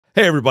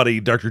Hey everybody,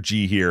 Dr.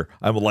 G here.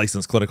 I'm a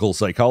licensed clinical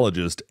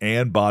psychologist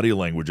and body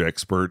language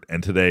expert,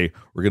 and today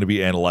we're going to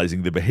be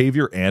analyzing the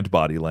behavior and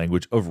body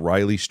language of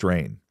Riley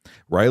Strain.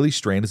 Riley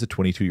Strain is a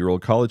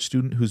 22-year-old college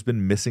student who's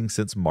been missing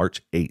since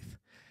March 8th.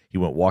 He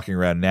went walking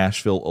around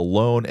Nashville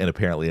alone and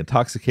apparently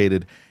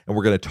intoxicated, and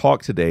we're going to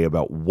talk today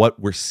about what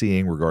we're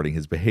seeing regarding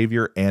his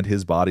behavior and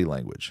his body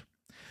language.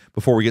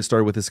 Before we get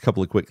started with this, a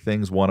couple of quick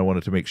things. One, I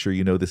wanted to make sure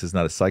you know this is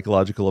not a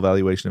psychological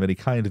evaluation of any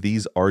kind.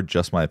 These are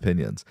just my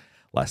opinions.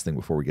 Last thing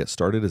before we get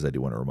started is I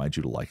do want to remind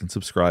you to like and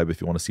subscribe if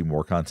you want to see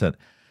more content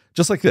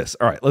just like this.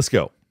 All right, let's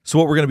go. So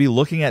what we're going to be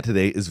looking at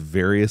today is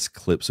various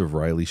clips of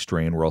Riley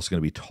Strain. We're also going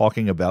to be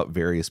talking about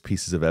various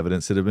pieces of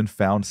evidence that have been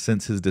found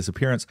since his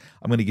disappearance.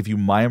 I'm going to give you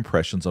my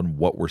impressions on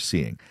what we're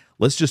seeing.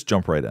 Let's just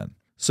jump right in.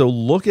 So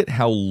look at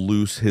how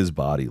loose his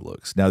body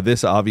looks. Now,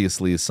 this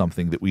obviously is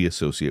something that we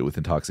associate with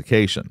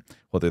intoxication,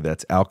 whether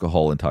that's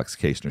alcohol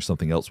intoxication or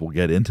something else. We'll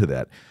get into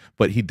that.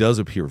 But he does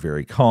appear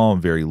very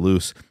calm, very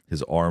loose.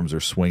 His arms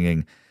are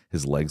swinging.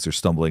 His legs are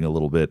stumbling a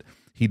little bit.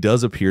 He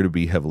does appear to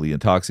be heavily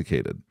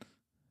intoxicated.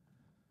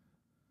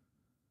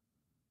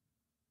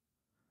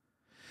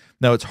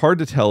 Now, it's hard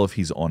to tell if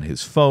he's on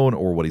his phone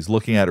or what he's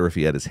looking at or if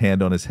he had his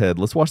hand on his head.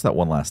 Let's watch that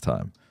one last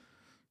time.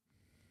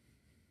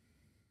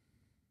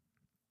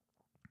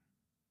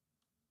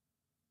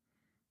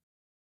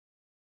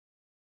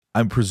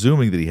 I'm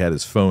presuming that he had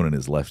his phone in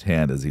his left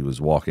hand as he was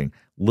walking.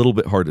 A little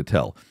bit hard to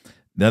tell.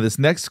 Now, this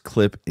next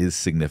clip is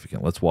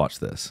significant. Let's watch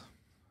this.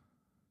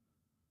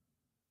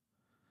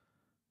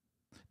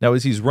 Now,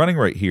 as he's running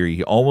right here,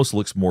 he almost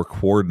looks more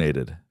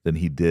coordinated than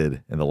he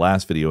did in the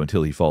last video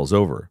until he falls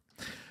over.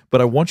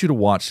 But I want you to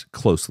watch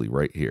closely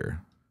right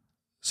here.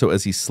 So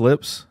as he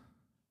slips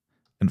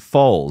and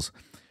falls,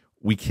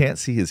 we can't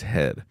see his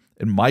head.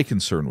 And my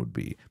concern would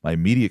be, my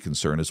immediate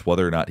concern is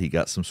whether or not he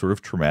got some sort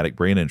of traumatic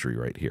brain injury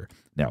right here.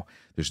 Now,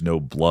 there's no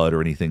blood or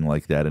anything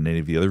like that in any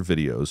of the other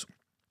videos,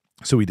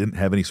 so he didn't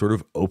have any sort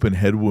of open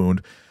head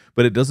wound,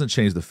 but it doesn't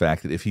change the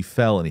fact that if he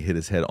fell and he hit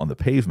his head on the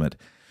pavement,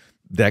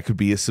 that could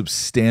be a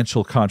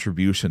substantial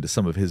contribution to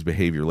some of his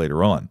behavior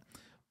later on.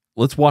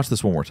 Let's watch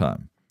this one more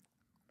time.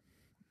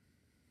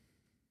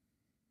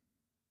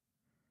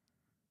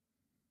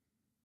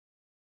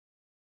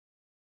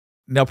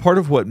 Now, part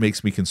of what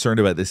makes me concerned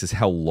about this is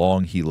how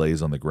long he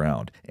lays on the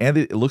ground, and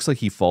it looks like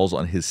he falls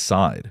on his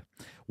side.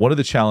 One of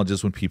the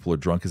challenges when people are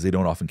drunk is they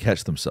don't often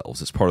catch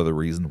themselves. It's part of the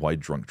reason why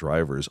drunk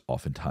drivers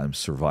oftentimes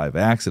survive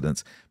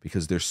accidents,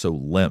 because they're so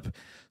limp.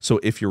 So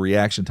if your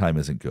reaction time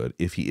isn't good,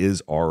 if he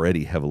is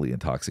already heavily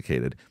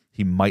intoxicated,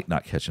 he might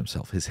not catch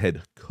himself. His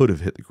head could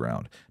have hit the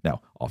ground.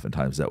 Now,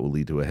 oftentimes that will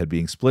lead to a head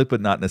being split,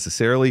 but not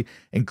necessarily,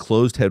 and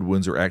closed head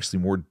wounds are actually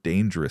more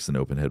dangerous than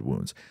open head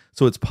wounds.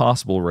 So it's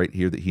possible right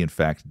here that he in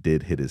fact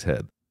did hit his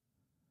head.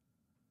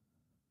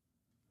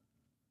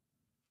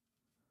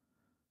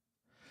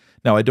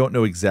 Now, I don't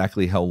know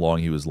exactly how long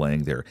he was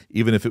laying there.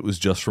 Even if it was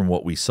just from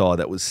what we saw,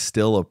 that was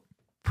still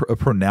a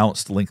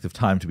pronounced length of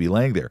time to be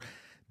laying there.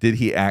 Did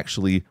he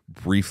actually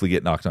briefly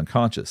get knocked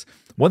unconscious?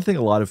 One thing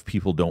a lot of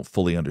people don't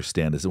fully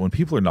understand is that when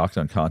people are knocked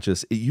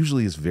unconscious, it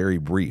usually is very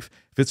brief.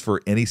 If it's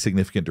for any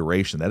significant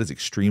duration, that is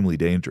extremely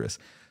dangerous.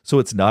 So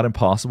it's not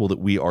impossible that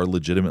we are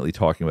legitimately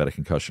talking about a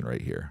concussion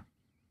right here.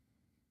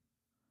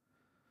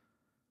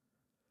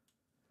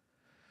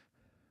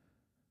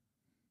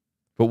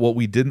 But what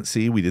we didn't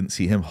see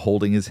him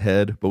holding his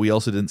head, but we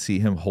also didn't see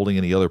him holding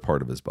any other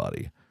part of his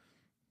body.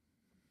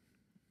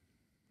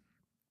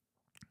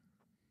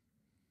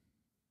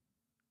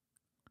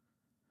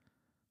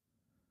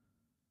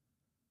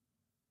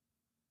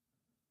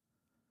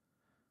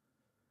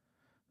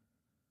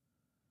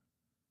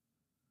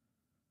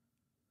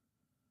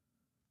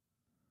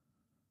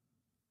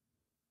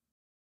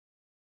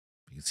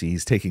 You can see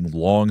he's taking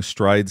long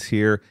strides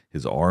here.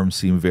 His arms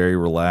seem very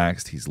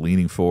relaxed. He's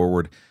leaning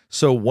forward.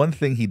 So one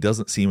thing, he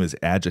doesn't seem as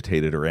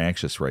agitated or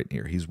anxious right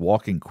here. He's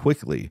walking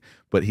quickly,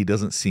 but he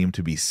doesn't seem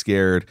to be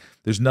scared.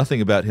 There's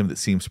nothing about him that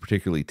seems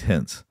particularly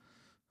tense.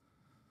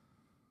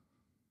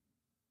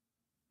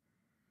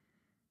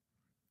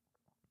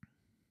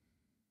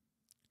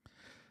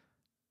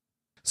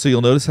 So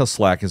you'll notice how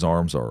slack his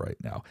arms are right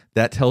now.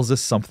 That tells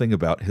us something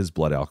about his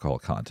blood alcohol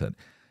content.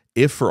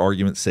 If, for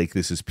argument's sake,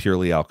 this is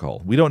purely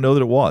alcohol, we don't know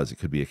that it was. It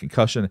could be a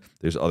concussion.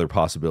 There's other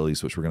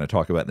possibilities, which we're going to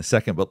talk about in a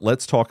second, but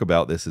let's talk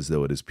about this as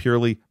though it is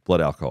purely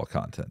blood alcohol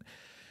content.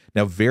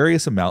 Now,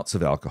 various amounts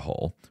of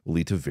alcohol will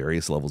lead to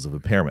various levels of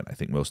impairment. I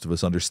think most of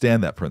us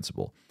understand that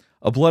principle.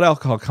 A blood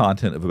alcohol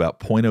content of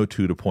about 0.02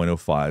 to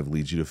 0.05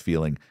 leads you to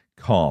feeling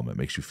calm. It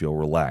makes you feel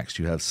relaxed.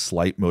 You have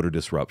slight motor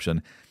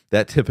disruption.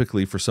 That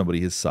typically, for somebody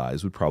his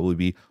size, would probably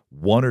be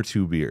 1 or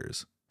 2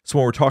 beers. So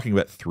when we're talking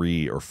about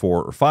 3 or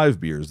 4 or 5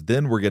 beers,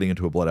 then we're getting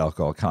into a blood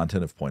alcohol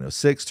content of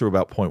 0.06 to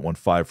about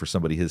 0.15 for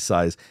somebody his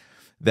size.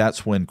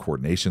 That's when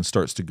coordination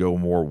starts to go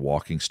more.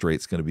 Walking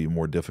straight's going to be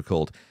more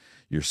difficult.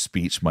 Your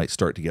speech might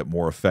start to get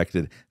more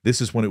affected.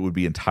 This is when it would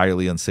be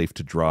entirely unsafe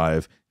to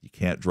drive. You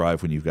can't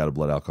drive when you've got a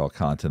blood alcohol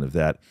content of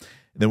that.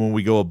 And then when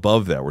we go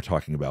above that, we're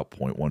talking about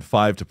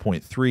 0.15 to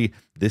 0.3.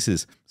 This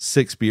is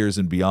 6 beers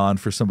and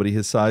beyond for somebody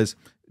his size.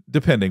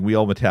 depending, we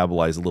all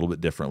metabolize a little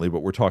bit differently,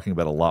 but we're talking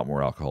about a lot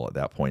more alcohol at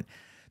that point.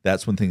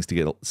 That's when things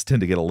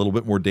tend to get a little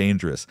bit more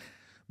dangerous,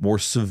 more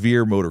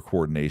severe motor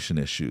coordination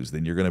issues.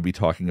 Then you're going to be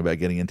talking about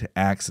getting into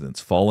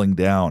accidents, falling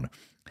down,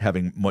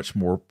 having much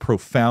more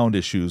profound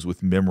issues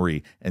with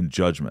memory and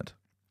judgment.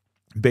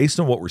 Based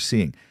on what we're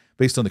seeing,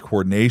 based on the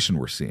coordination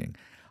we're seeing,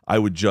 I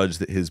would judge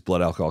that his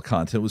blood alcohol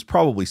content was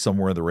probably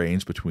somewhere in the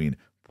range between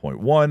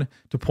 0.1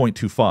 to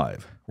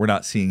 0.25. We're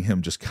not seeing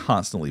him just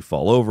constantly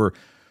fall over.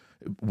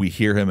 We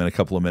hear him in a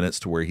couple of minutes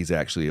to where he's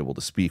actually able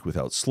to speak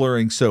without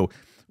slurring. So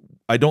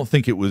I don't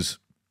think it was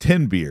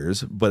 10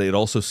 beers, but it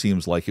also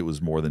seems like it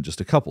was more than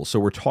just a couple. So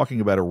we're talking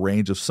about a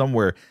range of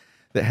somewhere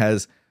that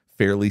has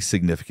fairly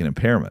significant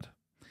impairment.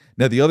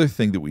 Now, the other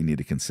thing that we need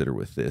to consider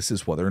with this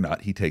is whether or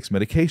not he takes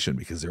medication,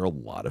 because there are a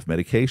lot of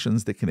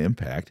medications that can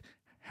impact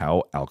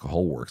how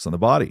alcohol works on the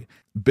body.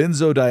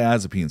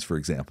 Benzodiazepines, for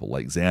example,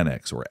 like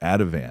Xanax or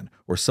Ativan,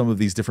 or some of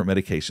these different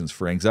medications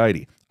for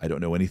anxiety. I don't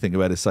know anything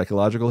about his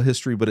psychological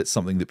history, but it's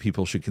something that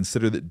people should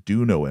consider that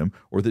do know him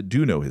or that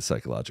do know his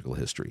psychological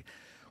history.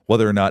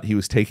 Whether or not he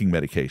was taking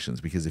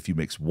medications, because if you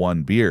mix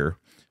one beer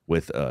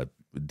with a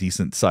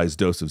decent sized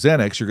dose of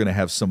Xanax, you're going to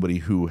have somebody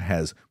who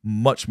has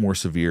much more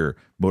severe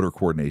motor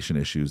coordination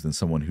issues than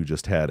someone who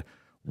just had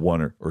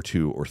one or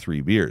two or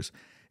three beers.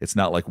 It's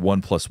not like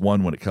 1 +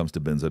 1 when it comes to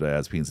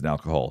benzodiazepines and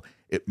alcohol.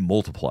 It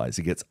multiplies.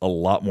 It gets a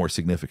lot more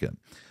significant.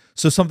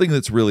 So something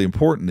that's really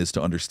important is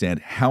to understand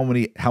how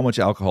much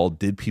alcohol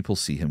did people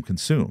see him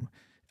consume.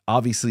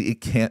 Obviously, it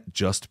can't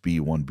just be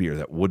one beer.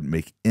 That wouldn't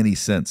make any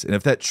sense. And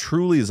if that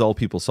truly is all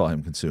people saw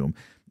him consume,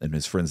 and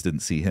his friends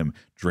didn't see him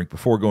drink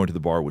before going to the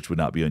bar, which would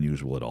not be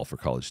unusual at all for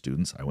college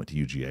students. I went to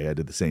UGA. I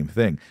did the same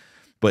thing.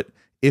 But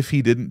if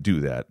he didn't do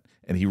that,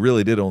 and he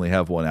really did only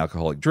have one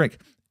alcoholic drink,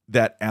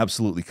 that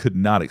absolutely could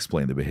not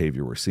explain the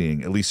behavior we're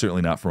seeing, at least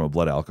certainly not from a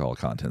blood alcohol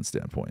content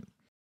standpoint.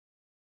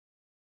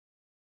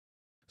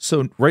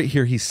 So right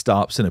here, he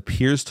stops and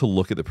appears to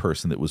look at the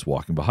person that was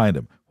walking behind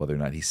him. Whether or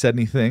not he said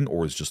anything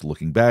or is just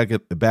looking back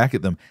at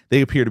them,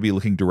 they appear to be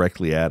looking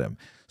directly at him.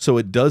 So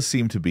it does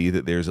seem to be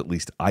that there's at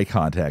least eye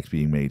contact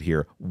being made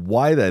here.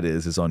 Why that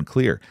is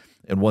unclear.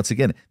 And once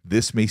again,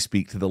 this may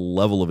speak to the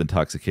level of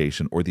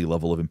intoxication or the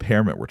level of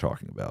impairment we're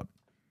talking about.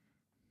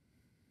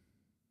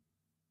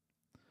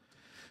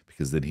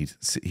 Because then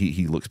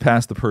he looks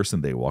past the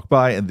person, they walk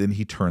by, and then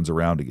he turns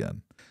around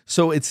again.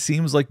 So it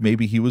seems like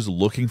maybe he was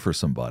looking for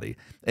somebody.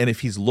 And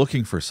if he's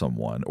looking for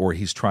someone, or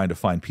he's trying to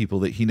find people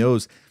that he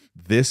knows,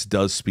 this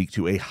does speak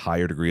to a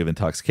higher degree of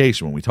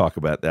intoxication when we talk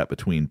about that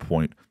between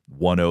 0.10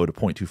 to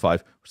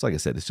 0.25, which, like I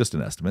said, it's just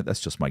an estimate. That's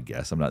just my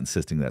guess. I'm not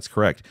insisting that's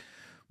correct.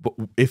 But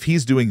if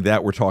he's doing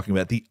that, we're talking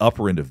about the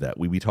upper end of that.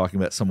 We'd be talking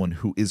about someone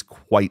who is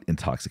quite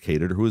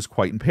intoxicated or who is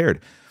quite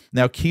impaired.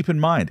 Now, keep in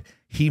mind,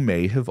 he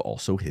may have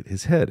also hit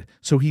his head.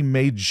 So he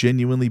may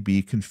genuinely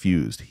be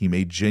confused. He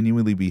may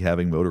genuinely be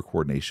having motor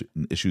coordination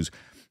issues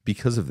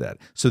because of that.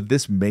 So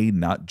this may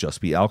not just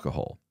be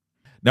alcohol.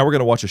 Now we're going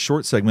to watch a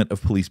short segment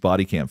of police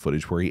body cam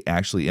footage where he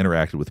actually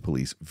interacted with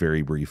police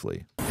very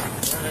briefly.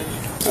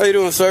 How you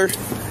doing, sir?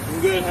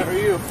 I'm good. How are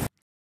you?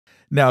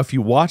 Now, if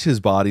you watch his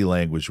body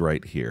language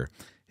right here,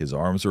 his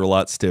arms are a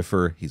lot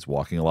stiffer. He's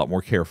walking a lot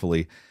more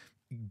carefully.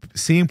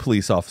 Seeing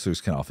police officers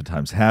can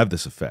oftentimes have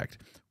this effect.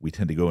 We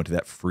tend to go into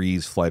that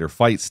freeze, flight, or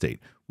fight state.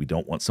 We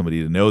don't want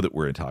somebody to know that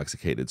we're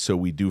intoxicated, so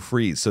we do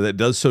freeze. So that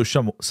does show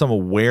some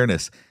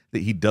awareness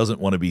that he doesn't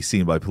want to be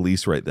seen by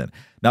police right then.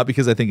 Not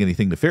because I think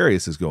anything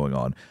nefarious is going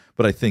on,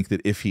 but I think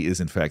that if he is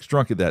in fact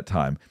drunk at that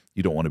time,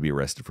 you don't want to be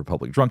arrested for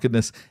public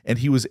drunkenness, and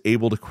he was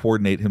able to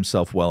coordinate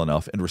himself well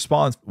enough and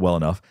respond well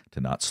enough to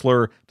not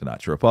slur, to not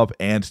trip up,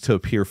 and to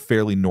appear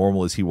fairly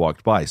normal as he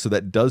walked by. So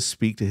that does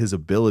speak to his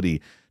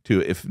ability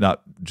to, if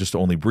not just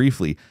only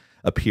briefly,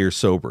 appear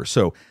sober.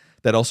 So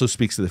that also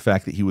speaks to the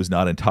fact that he was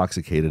not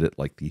intoxicated at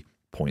like the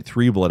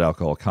 0.3 blood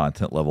alcohol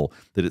content level,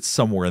 that it's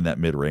somewhere in that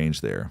mid-range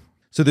there.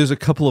 So there's a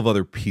couple of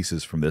other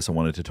pieces from this I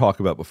wanted to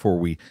talk about before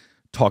we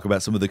talk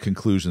about some of the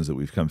conclusions that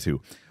we've come to.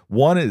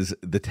 One is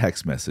the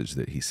text message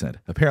that he sent.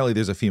 Apparently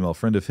there's a female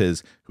friend of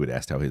his who had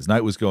asked how his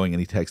night was going, and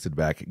he texted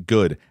back,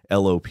 "Good,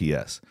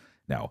 LOPS."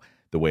 Now,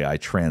 the way I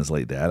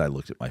translate that, I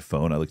looked at my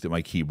phone, I looked at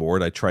my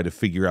keyboard, I tried to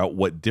figure out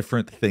what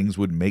different things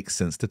would make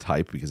sense to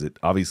type because it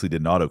obviously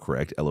didn't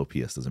autocorrect.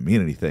 LOPS doesn't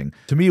mean anything.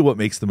 To me, what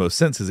makes the most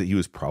sense is that he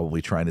was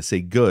probably trying to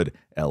say good,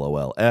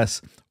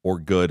 LOLS, or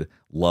good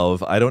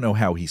love. I don't know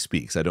how he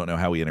speaks. I don't know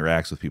how he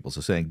interacts with people. So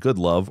saying good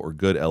love or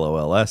good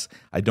LOLS,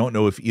 I don't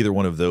know if either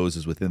one of those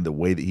is within the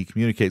way that he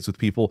communicates with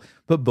people,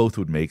 but both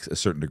would make a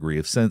certain degree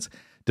of sense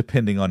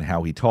depending on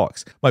how he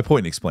talks. My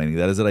point in explaining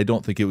that is that I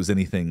don't think it was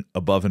anything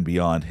above and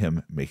beyond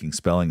him making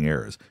spelling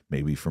errors,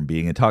 maybe from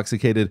being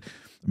intoxicated.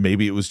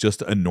 Maybe it was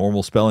just a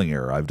normal spelling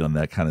error. I've done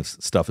that kind of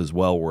stuff as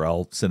well, where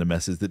I'll send a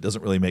message that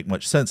doesn't really make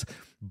much sense,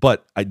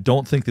 but I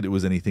don't think that it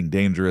was anything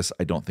dangerous.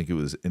 I don't think it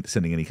was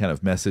sending any kind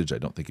of message. I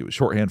don't think it was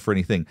shorthand for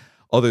anything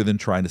other than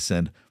trying to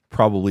send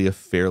probably a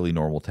fairly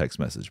normal text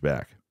message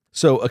back.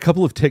 So a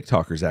couple of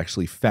TikTokers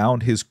actually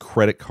found his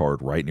credit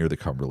card right near the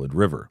Cumberland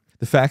River.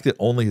 The fact that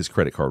only his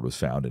credit card was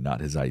found and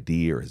not his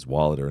ID or his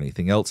wallet or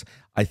anything else,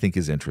 I think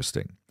is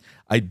interesting.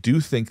 I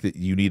do think that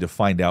you need to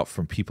find out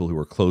from people who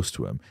are close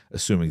to him,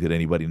 assuming that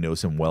anybody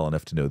knows him well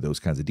enough to know those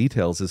kinds of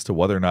details, as to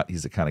whether or not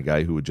he's the kind of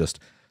guy who would just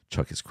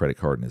chuck his credit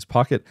card in his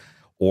pocket,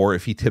 or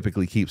if he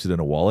typically keeps it in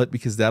a wallet,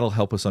 because that'll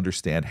help us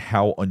understand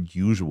how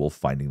unusual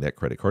finding that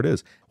credit card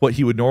is. What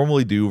he would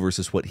normally do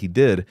versus what he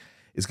did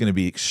is going to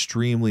be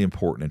extremely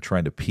important in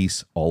trying to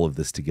piece all of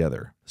this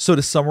together. So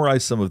to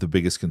summarize some of the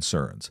biggest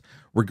concerns,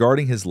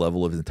 regarding his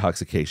level of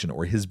intoxication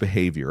or his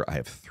behavior, I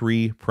have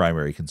three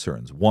primary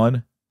concerns.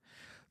 One,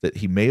 that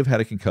he may have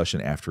had a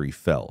concussion after he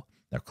fell.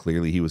 Now,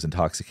 clearly he was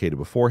intoxicated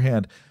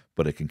beforehand,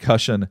 but a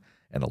concussion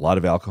and a lot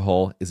of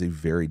alcohol is a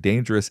very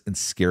dangerous and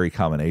scary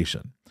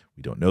combination.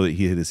 We don't know that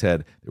he hit his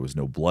head. There was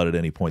no blood at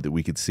any point that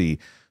we could see.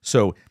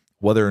 So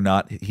whether or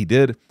not he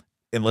did,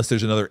 unless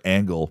there's another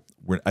angle,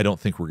 I don't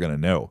think we're going to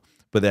know.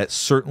 But that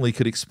certainly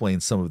could explain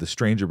some of the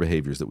stranger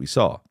behaviors that we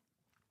saw.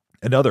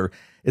 Another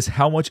is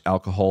how much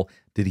alcohol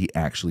did he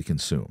actually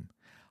consume?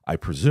 I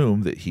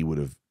presume that he would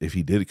have, if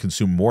he did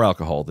consume more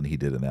alcohol than he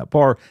did in that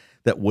bar,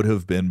 that would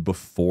have been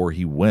before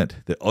he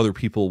went, that other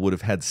people would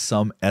have had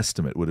some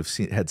estimate, would have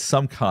had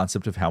some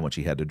concept of how much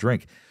he had to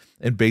drink.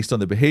 And based on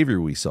the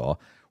behavior we saw,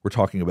 we're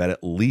talking about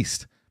at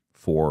least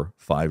 4,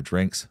 5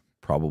 drinks,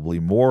 probably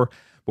more,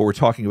 but we're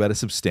talking about a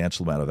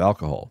substantial amount of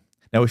alcohol.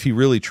 Now, if he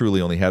really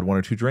truly only had 1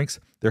 or 2 drinks,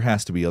 there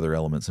has to be other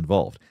elements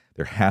involved.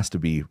 There has to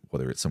be,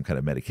 whether it's some kind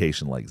of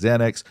medication like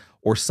Xanax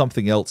or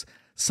something else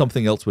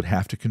would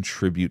have to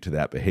contribute to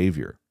that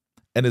behavior.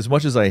 And as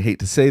much as I hate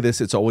to say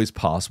this, it's always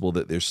possible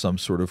that there's some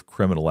sort of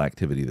criminal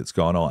activity that's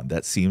gone on.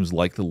 That seems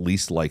like the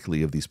least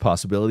likely of these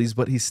possibilities,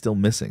 but he's still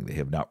missing. They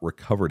have not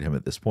recovered him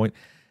at this point,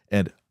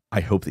 and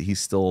I hope that he's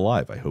still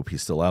alive. I hope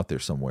he's still out there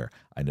somewhere.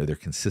 I know they're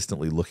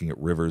consistently looking at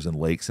rivers and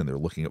lakes, and they're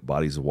looking at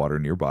bodies of water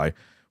nearby,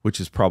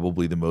 which is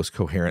probably the most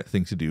coherent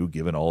thing to do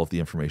given all of the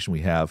information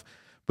we have,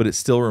 but it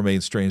still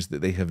remains strange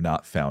that they have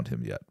not found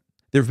him yet.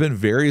 There have been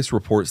various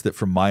reports that,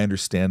 from my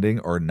understanding,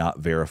 are not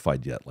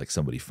verified yet, like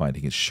somebody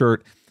finding his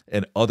shirt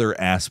and other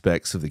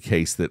aspects of the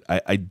case that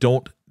I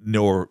don't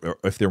know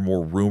if they're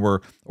more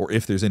rumor or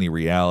if there's any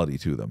reality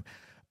to them.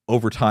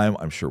 Over time,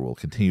 I'm sure we'll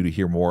continue to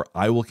hear more.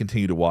 I will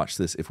continue to watch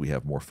this. If we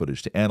have more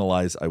footage to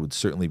analyze, I would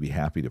certainly be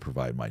happy to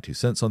provide my 2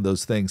 cents on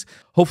those things.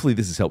 Hopefully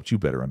this has helped you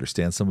better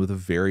understand some of the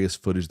various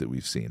footage that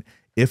we've seen.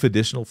 If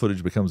additional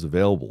footage becomes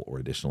available or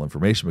additional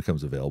information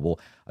becomes available,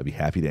 I'd be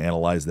happy to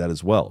analyze that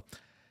as well.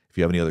 If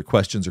you have any other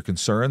questions or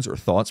concerns or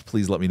thoughts,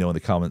 please let me know in the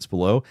comments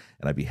below,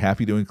 and I'd be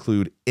happy to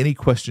include any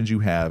questions you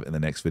have in the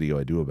next video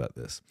I do about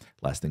this.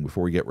 Last thing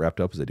before we get wrapped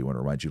up is I do want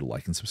to remind you to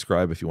like and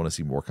subscribe if you want to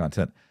see more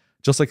content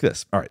just like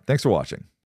this. All right, thanks for watching.